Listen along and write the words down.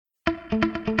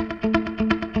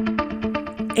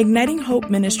Igniting Hope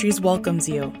Ministries welcomes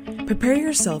you. Prepare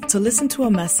yourself to listen to a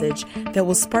message that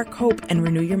will spark hope and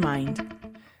renew your mind.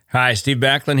 Hi, Steve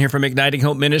Backlund here from Igniting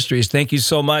Hope Ministries. Thank you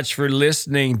so much for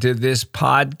listening to this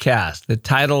podcast. The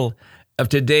title of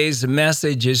today's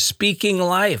message is Speaking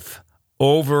Life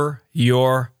Over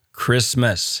Your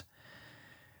Christmas.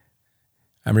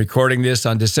 I'm recording this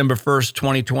on December 1st,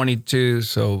 2022,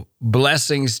 so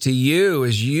blessings to you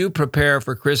as you prepare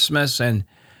for Christmas. And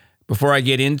before I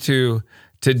get into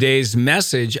today's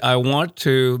message, I want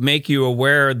to make you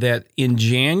aware that in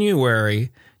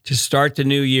January, to start the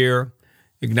new year,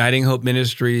 Igniting Hope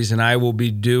Ministries and I will be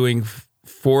doing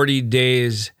 40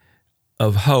 days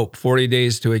of hope, 40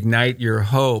 days to ignite your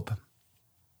hope.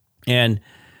 And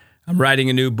I'm writing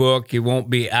a new book. It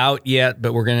won't be out yet,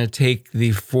 but we're going to take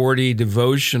the 40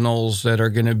 devotionals that are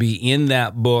going to be in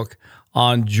that book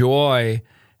on joy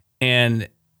and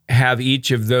have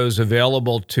each of those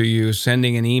available to you,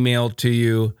 sending an email to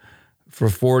you for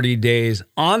 40 days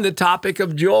on the topic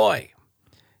of joy.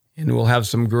 And we'll have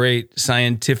some great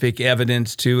scientific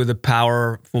evidence, too, of the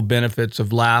powerful benefits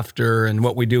of laughter and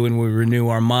what we do when we renew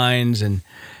our minds and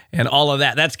all of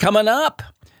that. That's coming up.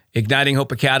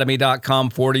 IgnitingHopeAcademy.com,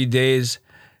 40 days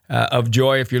of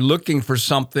joy. If you're looking for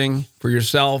something for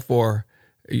yourself or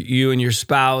you and your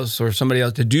spouse or somebody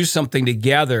else to do something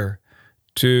together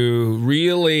to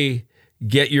really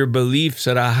get your beliefs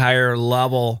at a higher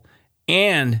level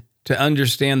and to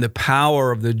understand the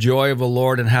power of the joy of the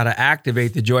Lord and how to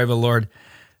activate the joy of the Lord,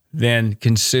 then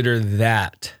consider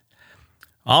that.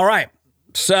 All right,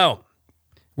 so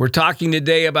we're talking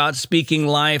today about speaking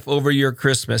life over your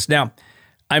Christmas. Now,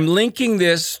 I'm linking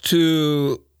this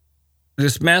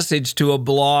message to a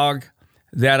blog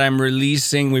that I'm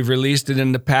releasing. We've released it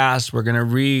in the past. We're going to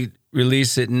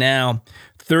re-release it now.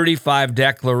 35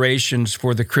 declarations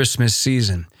for the Christmas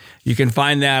season. You can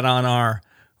find that on our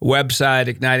website,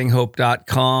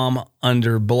 ignitinghope.com,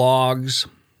 under blogs.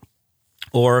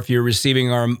 Or if you're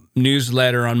receiving our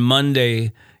newsletter on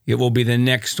Monday, it will be the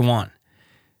next one.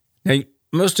 Now,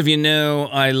 most of you know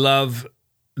I love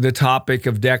the topic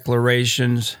of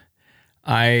declarations.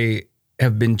 I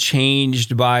have been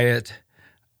changed by it.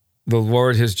 The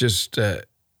Lord has just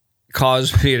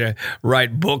caused me to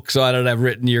write books on it. I've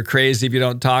written You're Crazy If You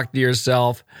Don't Talk to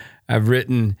Yourself. I've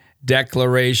written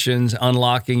Declarations,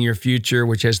 Unlocking Your Future,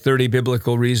 which has 30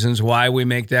 biblical reasons why we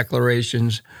make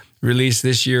declarations. Released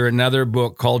this year another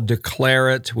book called Declare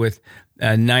It with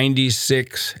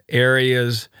 96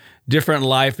 areas, different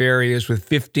life areas with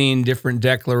 15 different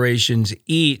declarations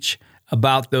each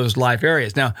about those life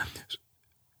areas. Now,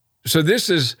 so this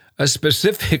is a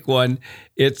specific one.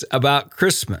 It's about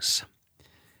Christmas.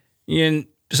 And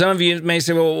some of you may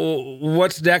say, well,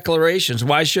 what's declarations?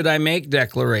 Why should I make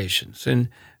declarations? And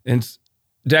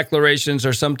declarations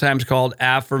are sometimes called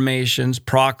affirmations,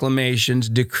 proclamations,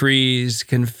 decrees,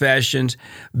 confessions.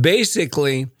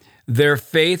 Basically, they're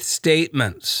faith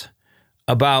statements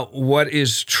about what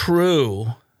is true,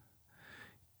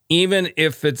 even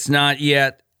if it's not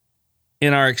yet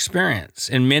in our experience.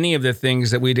 And many of the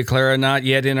things that we declare are not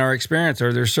yet in our experience,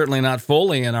 or they're certainly not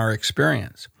fully in our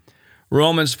experience.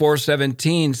 Romans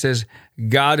 4:17 says,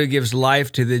 God who gives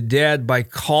life to the dead by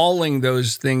calling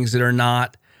those things that are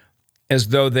not as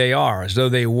though they are, as though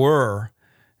they were.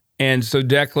 And so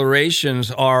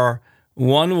declarations are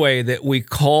one way that we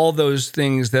call those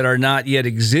things that are not yet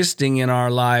existing in our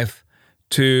life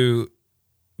to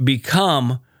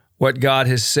become what God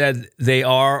has said they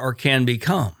are or can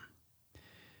become.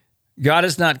 God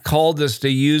has not called us to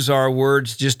use our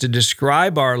words just to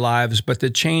describe our lives, but to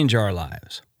change our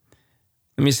lives.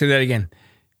 Let me say that again.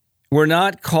 We're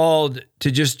not called to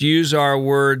just use our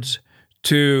words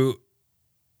to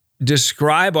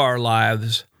describe our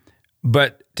lives,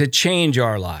 but to change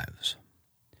our lives.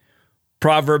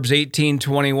 Proverbs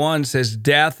 18:21 says,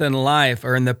 death and life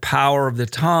are in the power of the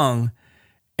tongue,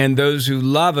 and those who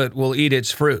love it will eat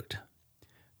its fruit.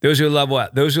 Those who love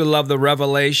what? Those who love the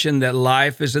revelation that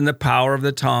life is in the power of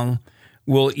the tongue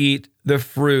will eat the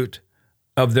fruit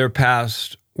of their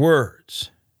past words.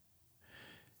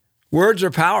 Words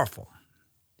are powerful.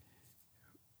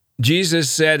 Jesus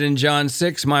said in John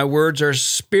 6, my words are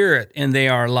spirit and they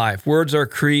are life. Words are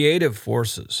creative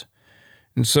forces.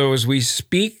 And so as we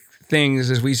speak things,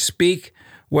 as we speak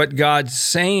what God's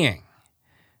saying,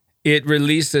 it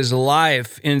releases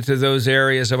life into those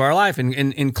areas of our life,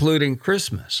 including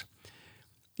Christmas.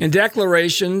 And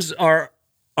declarations are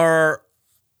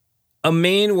a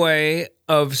main way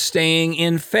of staying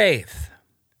in faith,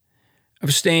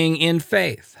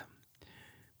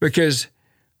 Because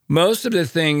most of the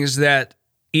things that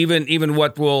even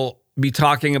what will be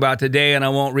talking about today, and I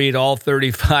won't read all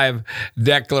 35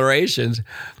 declarations,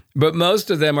 but most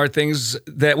of them are things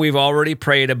that we've already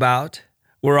prayed about,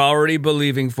 we're already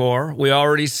believing for, we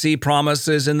already see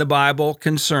promises in the Bible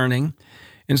concerning.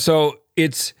 And so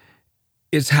it's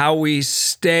how we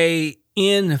stay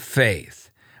in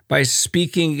faith by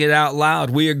speaking it out loud.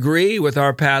 We agree with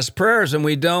our past prayers, and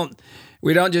we don't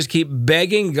just keep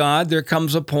begging God. There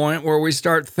comes a point where we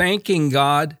start thanking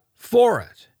God for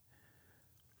it.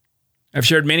 I've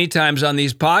shared many times on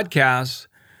these podcasts,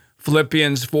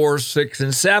 Philippians 4, 6,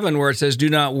 and 7, where it says, do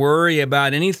not worry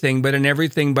about anything, but in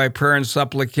everything by prayer and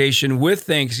supplication with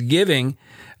thanksgiving,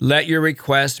 let your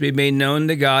requests be made known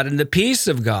to God, and the peace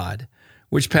of God,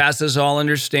 which passes all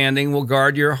understanding, will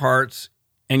guard your hearts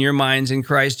and your minds in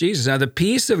Christ Jesus. Now, the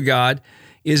peace of God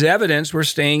is evidence we're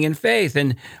staying in faith.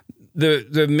 And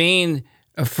the main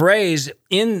phrase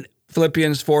in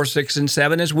Philippians 4, 6, and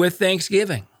 7 is with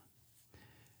thanksgiving.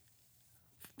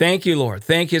 Thank you, Lord.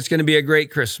 Thank you. It's going to be a great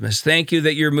Christmas. Thank you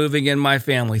that you're moving in my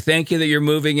family. Thank you that you're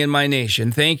moving in my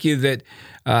nation. Thank you that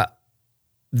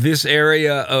this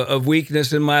area of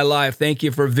weakness in my life, thank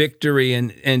you for victory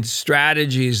and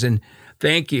strategies. And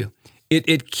thank you.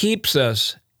 It keeps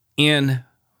us in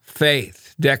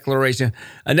faith. Declaration.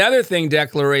 Another thing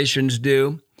declarations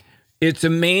do, it's a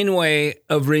main way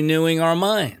of renewing our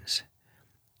minds.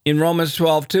 In Romans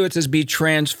 12:2, it says, be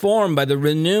transformed by the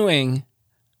renewing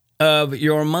of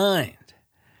your mind.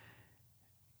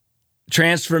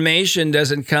 Transformation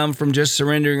doesn't come from just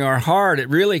surrendering our heart. It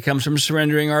really comes from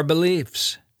surrendering our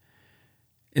beliefs.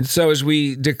 And so as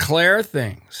we declare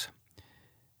things,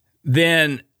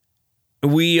 then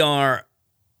we are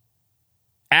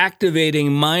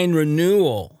activating mind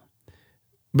renewal,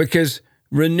 because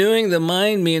renewing the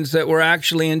mind means that we're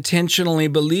actually intentionally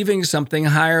believing something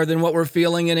higher than what we're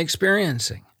feeling and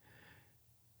experiencing.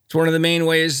 It's one of the main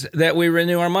ways that we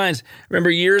renew our minds. Remember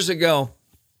years ago,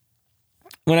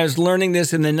 when I was learning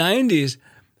this in the 90s, I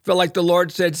felt like the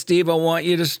Lord said, Steve, I want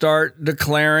you to start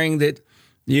declaring that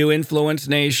you influence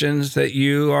nations, that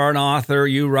you are an author,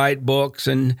 you write books,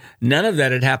 and none of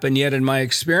that had happened yet in my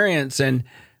experience. And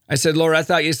I said, Lord, I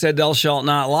thought you said thou shalt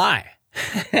not lie.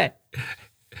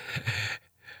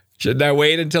 Shouldn't I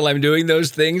wait until I'm doing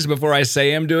those things before I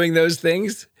say I'm doing those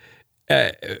things?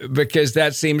 Because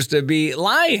that seems to be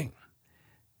lying.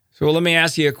 So let me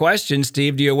ask you a question,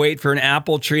 Steve. Do you wait for an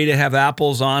apple tree to have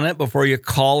apples on it before you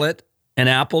call it an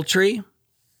apple tree?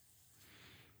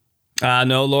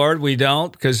 No, Lord, we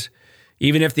don't, because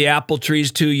even if the apple tree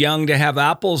is too young to have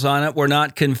apples on it, we're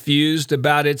not confused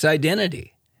about its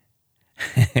identity.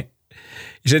 You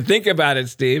said, think about it,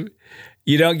 Steve.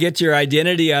 You don't get your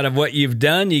identity out of what you've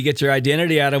done. You get your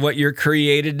identity out of what you're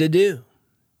created to do.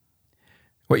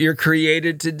 What you're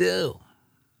created to do.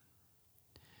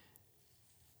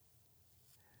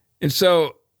 And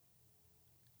so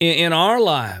in our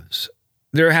lives,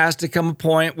 there has to come a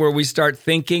point where we start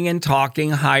thinking and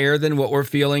talking higher than what we're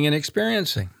feeling and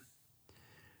experiencing.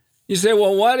 You say,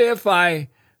 well, what if I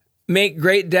make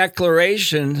great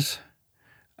declarations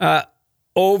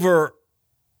over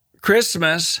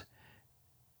Christmas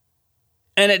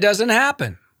and it doesn't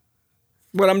happen?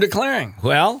 What I'm declaring?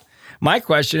 Well, my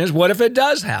question is, what if it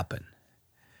does happen?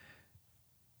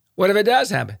 What if it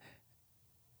does happen?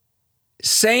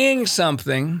 Saying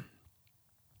something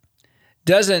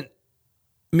doesn't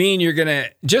mean you're going to,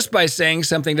 just by saying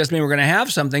something doesn't mean we're going to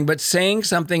have something, but saying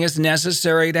something is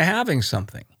necessary to having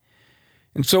something.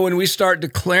 And so when we start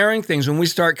declaring things, when we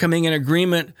start coming in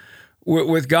agreement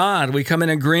with God, we come in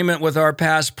agreement with our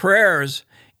past prayers,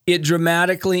 it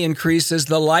dramatically increases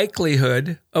the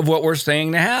likelihood of what we're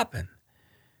saying to happen.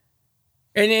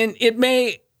 And it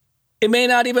may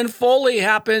not even fully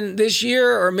happen this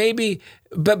year, or maybe,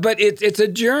 but it's a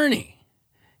journey.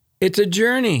 It's a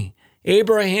journey.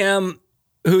 Abraham,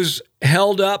 who's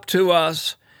held up to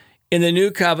us in the new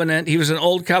covenant, he was an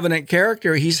old covenant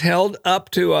character. He's held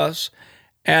up to us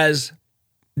as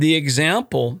the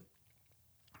example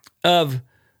of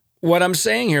what I'm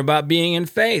saying here about being in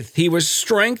faith. He was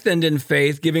strengthened in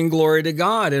faith, giving glory to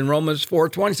God. In Romans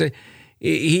 4:20, say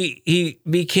he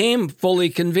became fully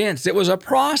convinced. It was a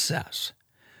process.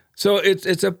 So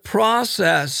it's a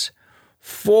process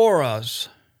for us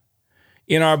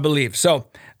in our belief. So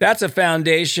that's a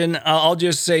foundation. I'll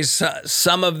just say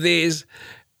some of these,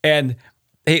 and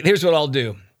here's what I'll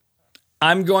do.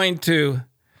 I'm going to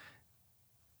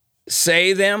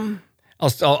say them.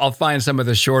 I'll find some of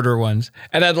the shorter ones,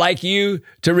 and I'd like you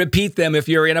to repeat them if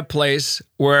you're in a place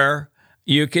where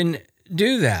you can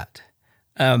do that.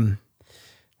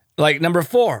 Like number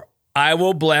 4, I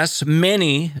will bless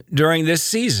many during this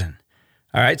season.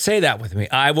 All right, say that with me.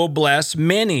 I will bless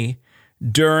many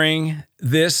during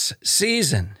this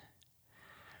season.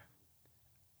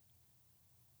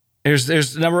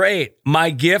 There's number 8.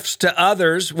 My gifts to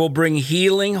others will bring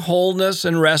healing, wholeness,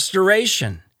 and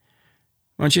restoration.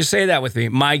 Why don't you say that with me?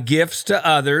 My gifts to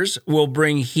others will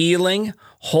bring healing,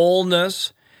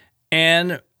 wholeness,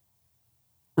 and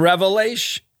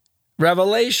revelation.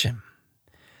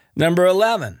 Number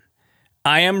 11.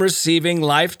 I am receiving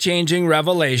life-changing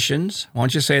revelations. Why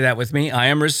don't you say that with me? I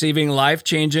am receiving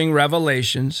life-changing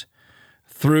revelations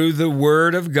through the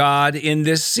Word of God in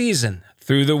this season.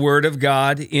 Through the Word of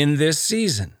God in this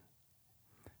season.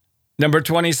 Number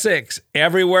 26,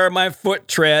 everywhere my foot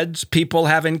treads, people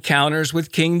have encounters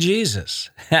with King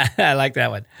Jesus. I like that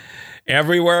one.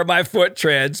 Everywhere my foot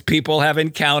treads, people have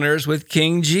encounters with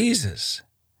King Jesus.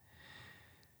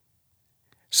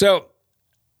 So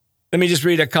let me just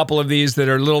read a couple of these that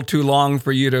are a little too long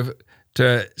for you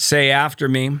to say after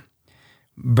me,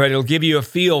 but it'll give you a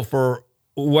feel for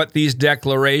what these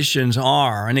declarations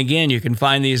are. And again, you can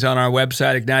find these on our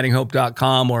website,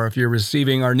 ignitinghope.com, or if you're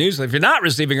receiving our newsletter. If you're not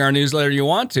receiving our newsletter, you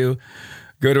want to,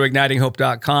 go to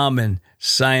ignitinghope.com and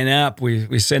sign up.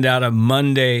 We send out a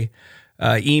Monday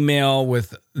email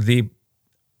with the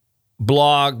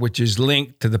blog, which is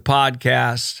linked to the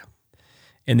podcast.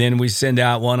 And then we send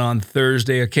out one on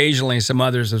Thursday, occasionally some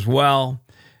others as well.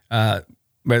 But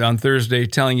on Thursday,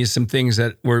 telling you some things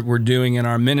that we're doing in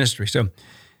our ministry. So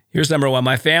here's number 1.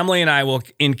 My family and I will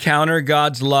encounter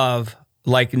God's love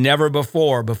like never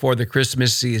before the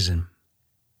Christmas season.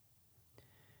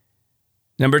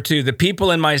 Number 2, the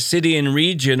people in my city and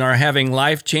region are having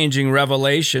life-changing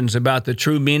revelations about the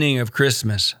true meaning of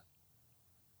Christmas.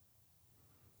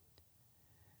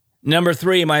 Number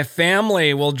 3, my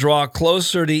family will draw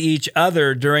closer to each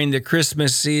other during the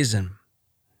Christmas season.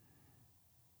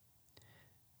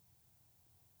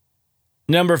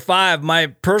 Number 5, my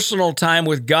personal time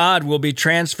with God will be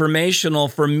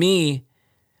transformational for me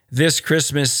this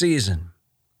Christmas season.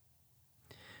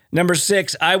 Number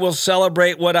 6, I will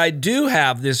celebrate what I do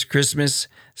have this Christmas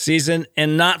season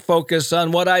and not focus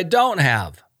on what I don't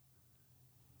have.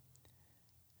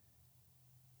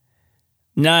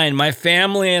 9, my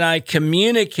family and I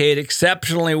communicate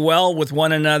exceptionally well with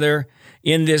one another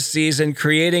in this season,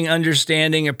 creating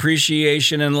understanding,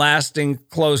 appreciation, and lasting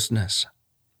closeness.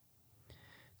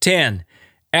 10,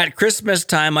 at Christmas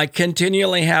time, I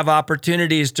continually have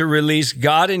opportunities to release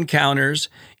God encounters,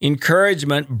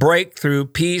 encouragement, breakthrough,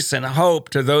 peace, and hope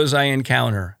to those I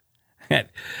encounter.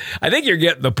 I think you're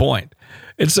getting the point.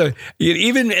 And so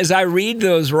even as I read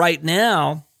those right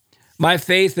now, my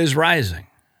faith is rising.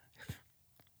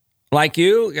 Like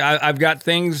you, I've got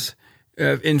things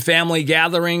in family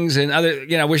gatherings and other,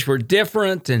 I wish we're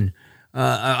different, and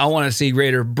I want to see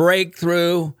greater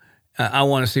breakthrough. I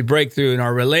want to see breakthrough in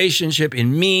our relationship,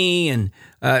 in me,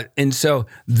 and so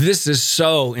this is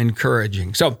so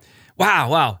encouraging. So,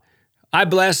 wow. I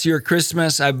bless your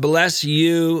Christmas. I bless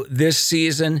you this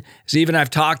season. As even I've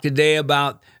talked today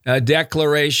about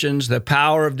declarations, the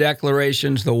power of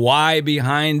declarations, the why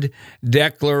behind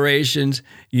declarations.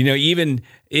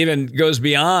 Even goes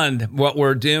beyond what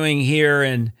we're doing here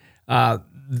in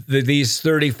these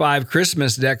 35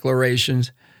 Christmas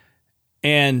declarations.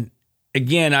 And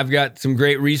again, I've got some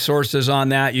great resources on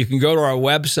that. You can go to our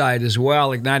website as well,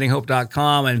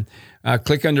 ignitinghope.com, and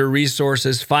click under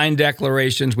resources, find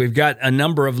declarations. We've got a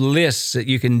number of lists that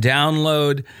you can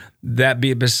download that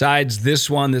be besides this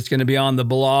one that's going to be on the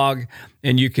blog,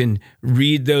 and you can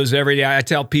read those every day. I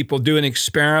tell people, do an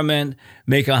experiment,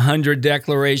 make 100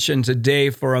 declarations a day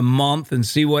for a month and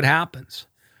see what happens.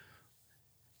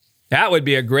 That would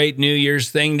be a great New Year's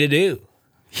thing to do.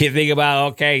 You think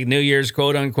about, New Year's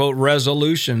quote-unquote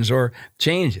resolutions or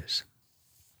changes.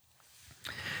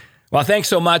 Well, thanks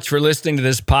so much for listening to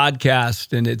this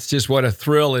podcast, and it's just what a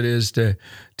thrill it is to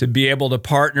be able to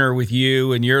partner with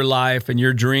you and your life and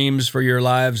your dreams for your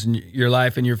lives and your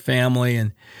life and your family,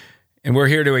 and we're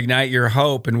here to ignite your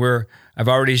hope, and I've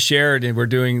already shared, and we're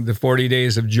doing the 40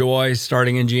 Days of Joy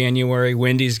starting in January.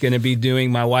 Wendy's going to be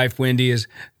my wife Wendy is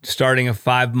starting a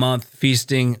 5-month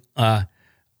feasting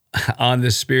on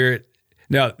the Spirit.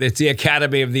 No, it's the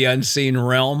Academy of the Unseen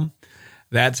Realm.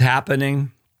 That's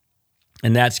happening.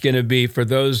 And that's going to be for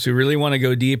those who really want to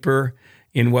go deeper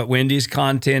in what Wendy's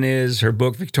content is, her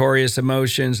book, Victorious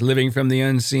Emotions, Living from the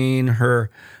Unseen, her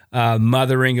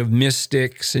mothering of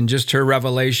mystics, and just her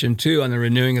revelation, too, on the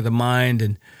renewing of the mind.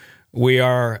 And we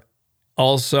are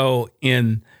also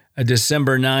in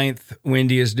December 9th,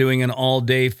 Wendy is doing an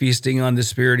all-day Feasting on the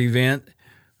Spirit event.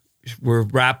 We're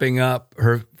wrapping up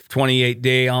her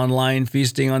 28-day online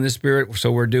Feasting on the Spirit,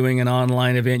 so we're doing an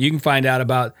online event. You can find out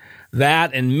about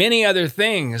that and many other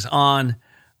things on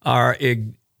our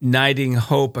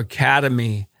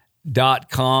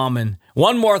ignitinghopeacademy.com. And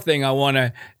one more thing I want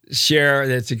to share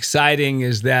that's exciting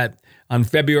is that on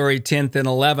February 10th and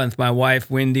 11th, my wife,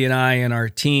 Wendy, and I and our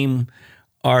team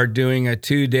are doing a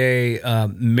 2-day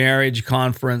marriage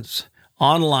conference,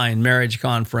 online marriage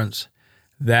conference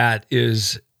that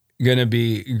is going to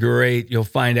be great. You'll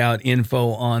find out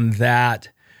info on that.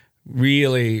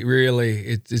 Really,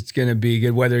 it's going to be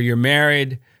good. Whether you're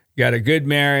married, got a good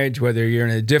marriage, whether you're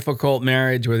in a difficult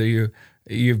marriage, whether you're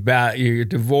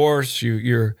divorced,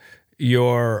 you're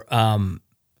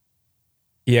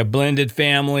blended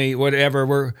family,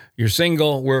 whatever. You're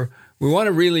single. We want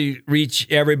to really reach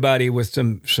everybody with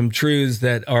some truths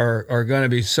that are going to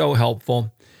be so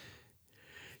helpful.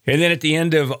 And then at the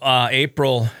end of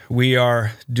April, we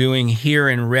are doing here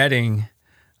in Redding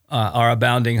our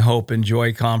Abounding Hope and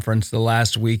Joy Conference the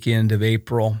last weekend of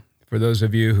April. For those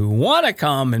of you who want to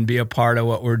come and be a part of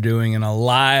what we're doing in a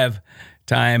live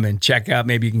time and check out,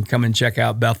 maybe you can come and check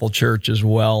out Bethel Church as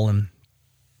well. And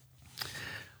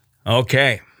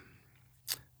okay.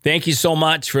 Thank you so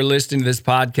much for listening to this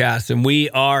podcast. And we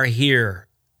are here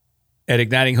at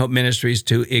Igniting Hope Ministries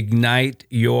to ignite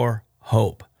your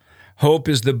hope. Hope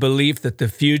is the belief that the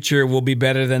future will be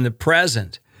better than the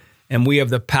present, and we have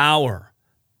the power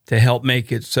to help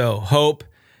make it so. Hope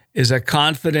is a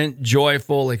confident,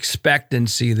 joyful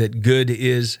expectancy that good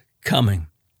is coming.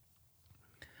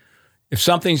 If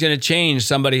something's going to change,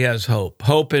 somebody has hope.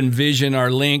 Hope and vision are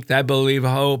linked. I believe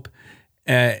hope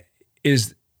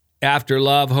is after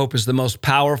love. Hope is the most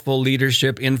powerful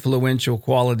leadership, influential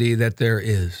quality that there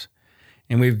is.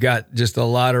 And we've got just a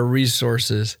lot of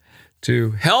resources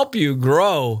to help you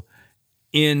grow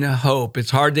in hope. It's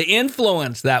hard to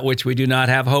influence that which we do not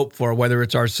have hope for, whether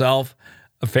it's ourselves,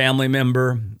 a family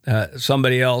member,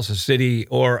 somebody else, a city,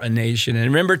 or a nation. And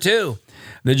remember, too,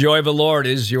 the joy of the Lord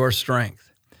is your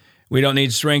strength. We don't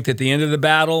need strength at the end of the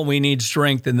battle. We need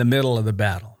strength in the middle of the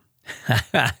battle.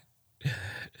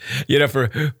 For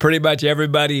pretty much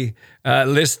everybody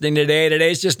listening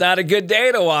today's just not a good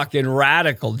day to walk in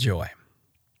radical joy.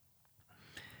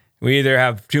 We either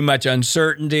have too much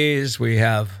uncertainties, we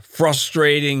have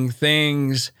frustrating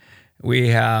things, we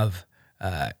have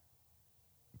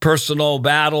personal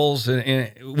battles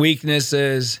and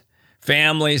weaknesses,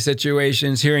 family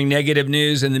situations, hearing negative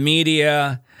news in the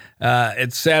media,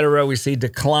 etc. We see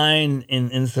decline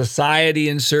in society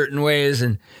in certain ways,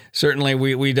 and certainly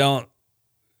we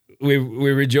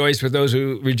rejoice with those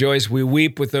who rejoice, we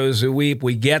weep with those who weep,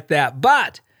 we get that,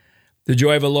 but the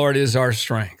joy of the Lord is our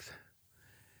strength.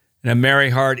 And a merry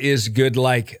heart is good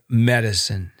like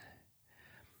medicine.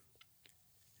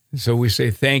 So we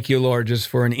say, thank you, Lord, just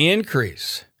for an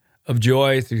increase of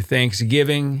joy through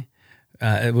thanksgiving,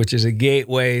 which is a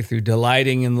gateway through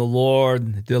delighting in the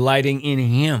Lord, delighting in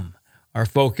Him. Our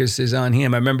focus is on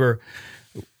Him. I remember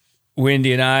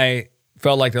Wendy and I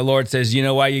felt like the Lord says, you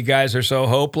know why you guys are so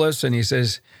hopeless? And He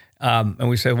says, and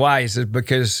we said, why? He says,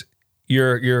 because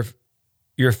your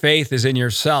faith is in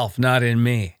yourself, not in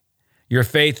me. Your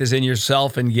faith is in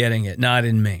yourself and getting it, not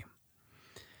in me.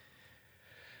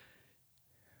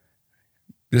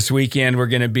 This weekend, we're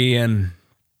going to be in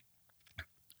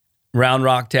Round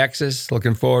Rock, Texas.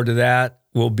 Looking forward to that.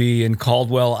 We'll be in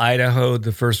Caldwell, Idaho,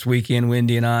 the first weekend,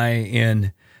 Wendy and I.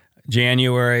 In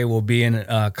January, we'll be in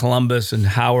Columbus and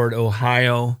Howard,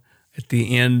 Ohio. At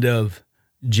the end of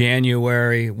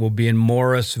January, we'll be in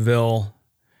Morrisville,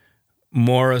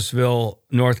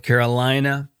 North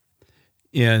Carolina.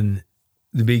 In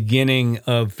the beginning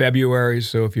of February.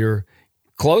 So if you're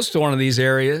close to one of these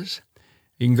areas,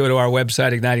 you can go to our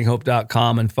website,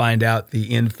 ignitinghope.com, and find out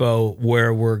the info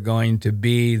where we're going to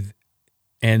be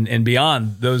and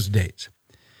beyond those dates.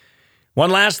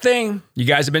 One last thing. You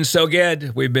guys have been so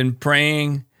good. We've been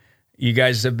praying. You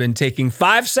guys have been taking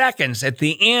 5 seconds at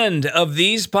the end of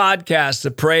these podcasts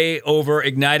to pray over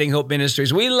Igniting Hope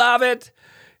Ministries. We love it.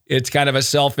 It's kind of a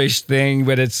selfish thing,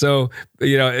 but it's so,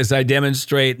 as I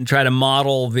demonstrate and try to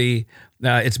model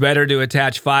it's better to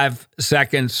attach 5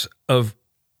 seconds of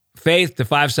faith to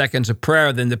 5 seconds of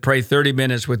prayer than to pray 30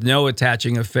 minutes with no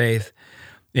attaching of faith.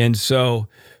 And so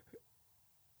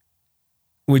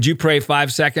would you pray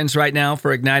 5 seconds right now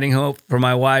for Igniting Hope, for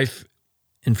my wife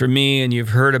and for me? And you've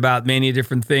heard about many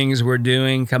different things we're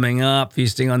doing coming up,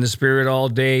 Feasting on the Spirit all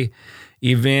day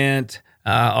event,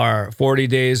 our 40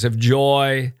 Days of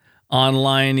Joy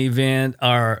online event,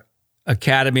 our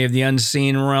Academy of the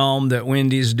Unseen Realm that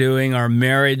Wendy's doing, our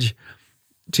marriage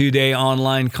 2-day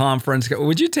online conference.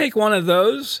 Would you take one of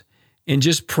those and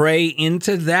just pray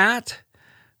into that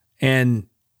and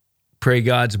pray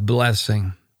God's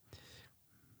blessing?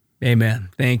 Amen.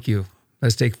 Thank you.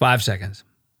 Let's take 5 seconds.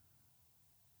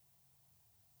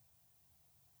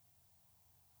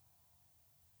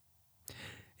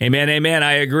 Amen, amen.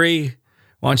 I agree.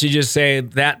 Why don't you just say,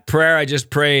 that prayer I just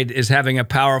prayed is having a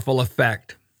powerful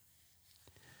effect.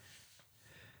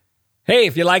 Hey,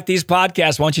 if you like these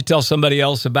podcasts, why don't you tell somebody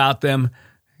else about them?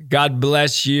 God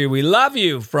bless you. We love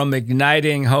you from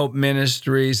Igniting Hope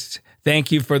Ministries.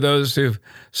 Thank you for those who've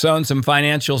sown some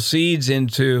financial seeds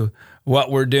into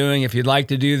what we're doing. If you'd like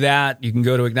to do that, you can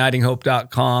go to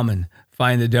ignitinghope.com and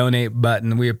find the donate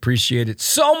button. We appreciate it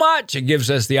so much. It gives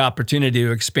us the opportunity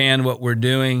to expand what we're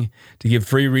doing, to give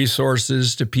free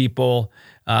resources to people,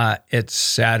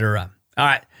 etc. All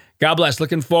right. God bless.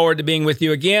 Looking forward to being with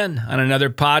you again on another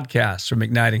podcast from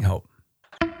Igniting Hope.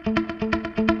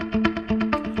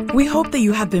 We hope that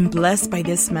you have been blessed by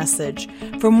this message.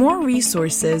 For more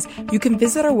resources, you can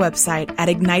visit our website at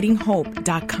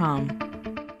ignitinghope.com.